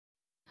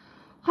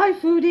Hi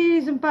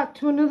foodies, and back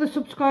to another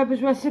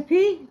subscriber's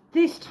recipe,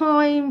 this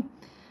time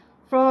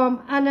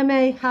from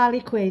Anime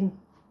Harley Quinn.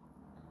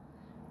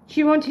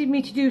 She wanted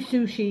me to do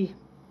sushi.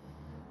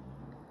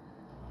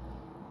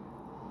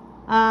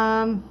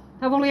 I've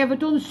only ever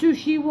done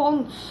sushi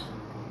once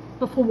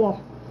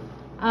before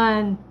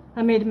and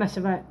I made a mess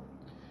of it.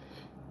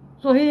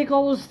 So here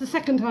goes the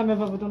second time I've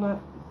ever done it.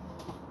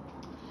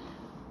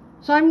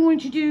 So I'm going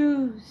to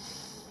do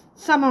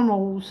salmon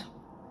rolls.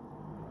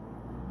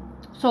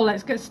 So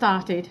let's get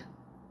started.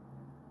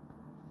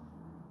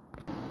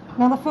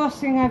 Now the first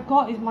thing I've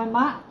got is my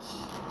mat,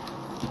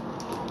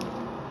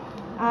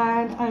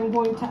 and I'm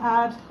going to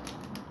add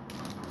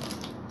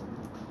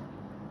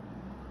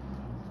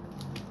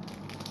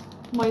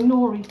my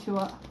nori to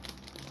it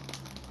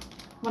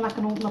when I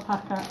can open the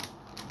packet.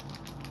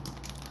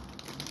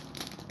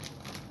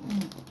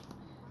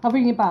 I'll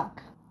bring it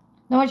back.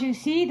 Now as you can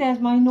see, there's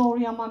my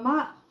nori on my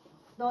mat.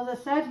 Now as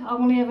I said,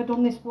 I've only ever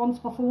done this once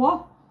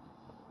before.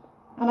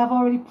 And I've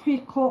already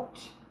pre-cooked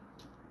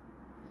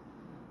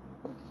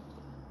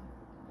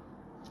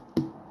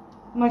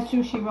my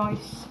sushi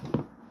rice.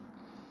 And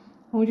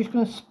we're just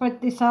going to spread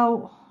this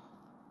out.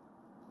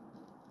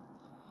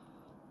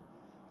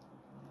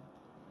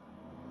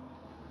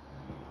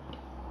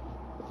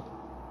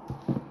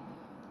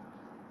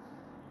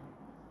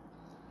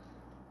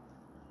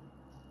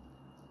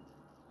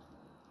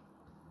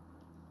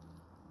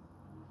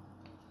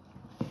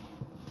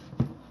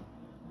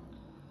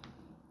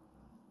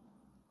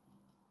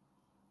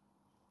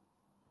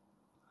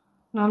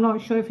 Now I'm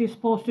not sure if you're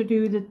supposed to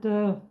do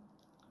that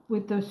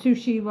with the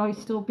sushi rice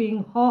still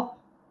being hot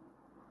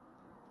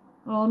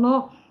or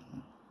not.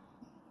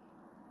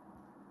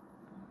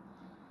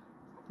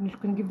 I'm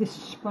just going to give this a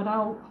spread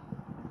out.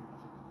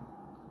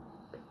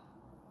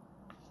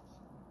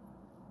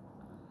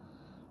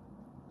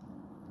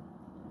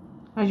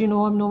 As you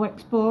know, I'm no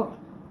expert.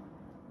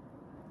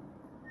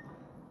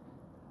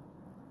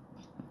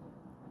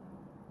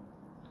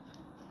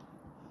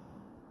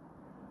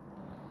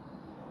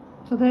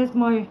 So there's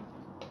my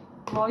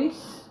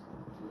rice.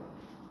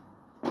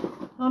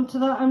 Onto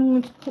that I'm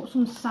going to put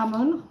some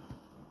salmon.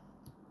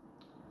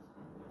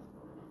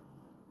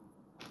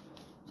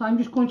 So I'm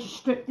just going to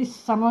strip this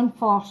salmon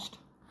first.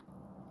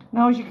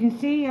 Now as you can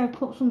see, I've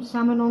put some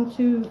salmon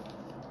onto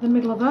the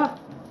middle of it.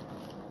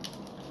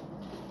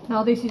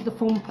 Now this is the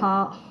fun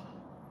part.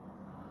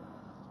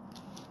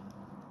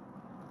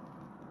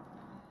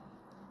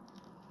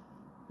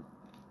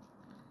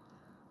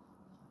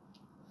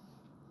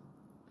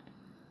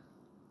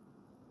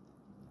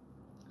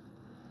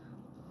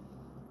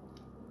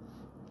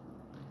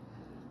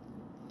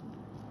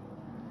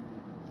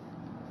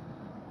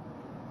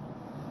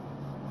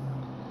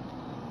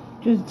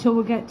 Just until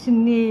we get to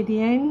near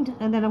the end,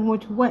 and then I'm going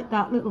to wet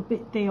that little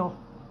bit there.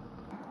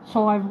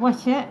 So I've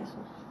wet it.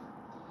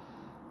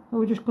 So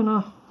we're just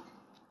gonna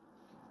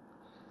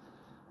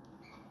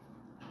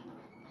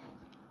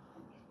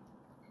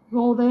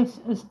roll this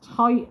as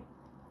tight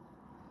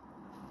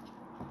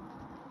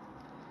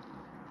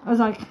as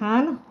I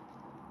can.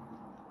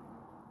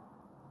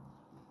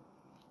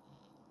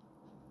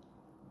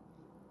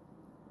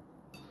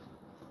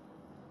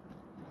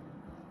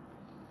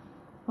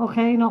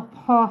 Okay,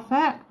 not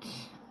perfect.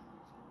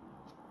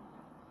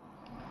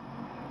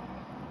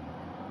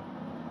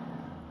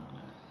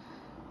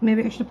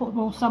 Maybe I should have put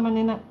more salmon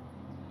in it.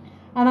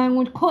 And I'm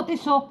going to cut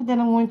this up, and then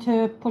I'm going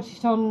to put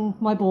it on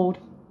my board.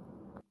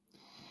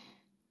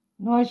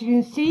 Now as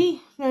you can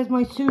see, there's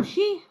my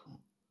sushi.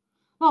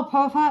 Not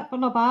perfect, but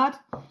not bad.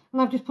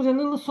 And I've just put a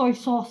little soy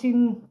sauce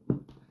in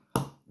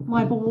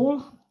my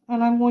bowl.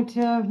 And I'm going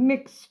to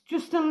mix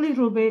just a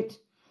little bit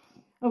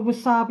of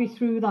wasabi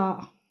through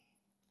that.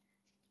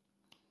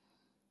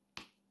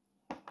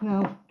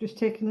 Now, just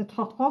taking the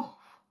top off.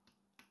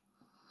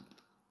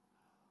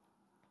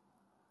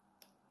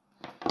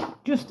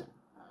 Just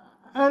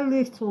a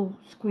little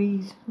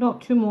squeeze,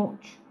 not too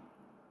much.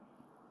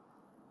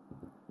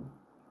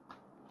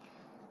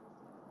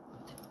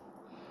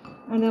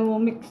 And then we'll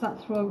mix that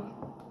through.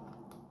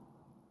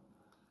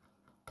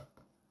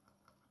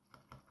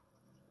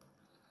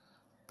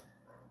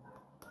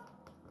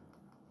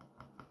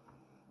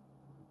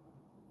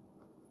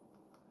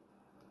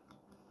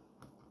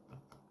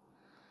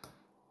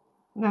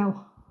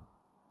 Now,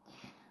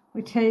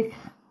 we take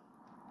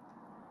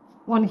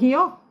one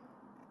here,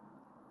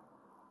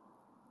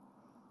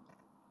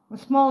 a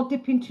small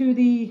dip into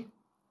the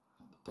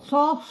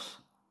sauce,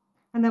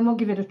 and then we'll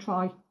give it a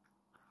try.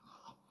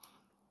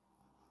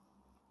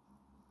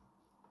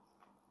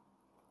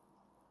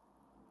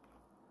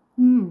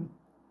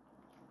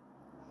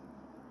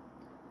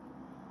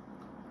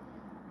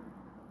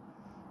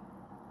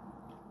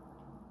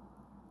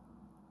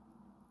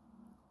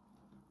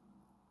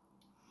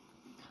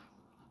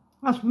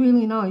 That's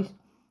really nice.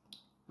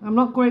 I'm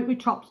not great with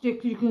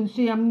chopsticks, as you can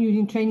see I'm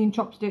using training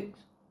chopsticks,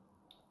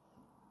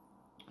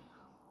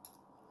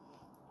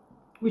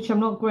 which I'm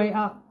not great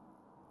at.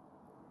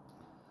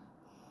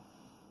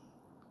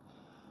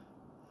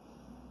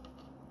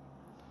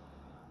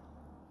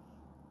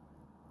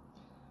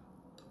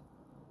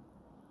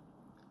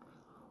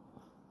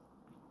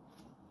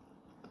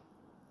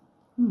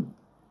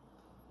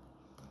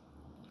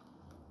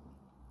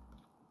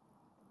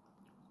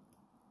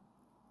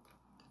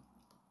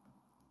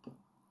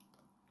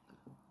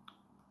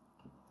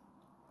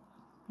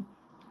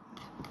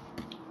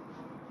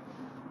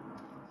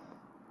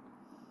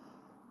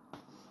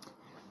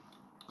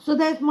 So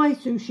there's my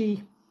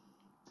sushi.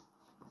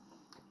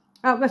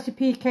 That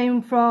recipe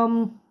came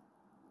from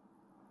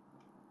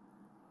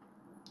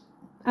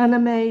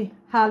Anime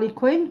Harley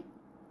Quinn.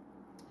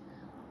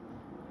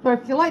 So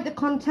if you like the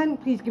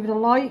content, please give it a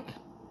like.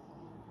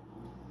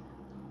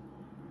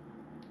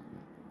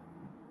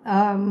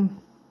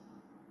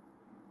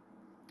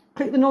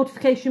 Click the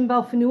notification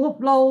bell for new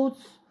uploads.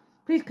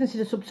 Please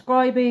consider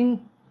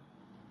subscribing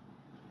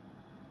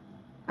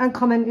and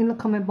comment in the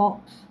comment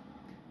box.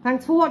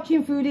 Thanks for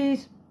watching,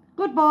 foodies.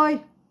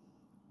 Goodbye.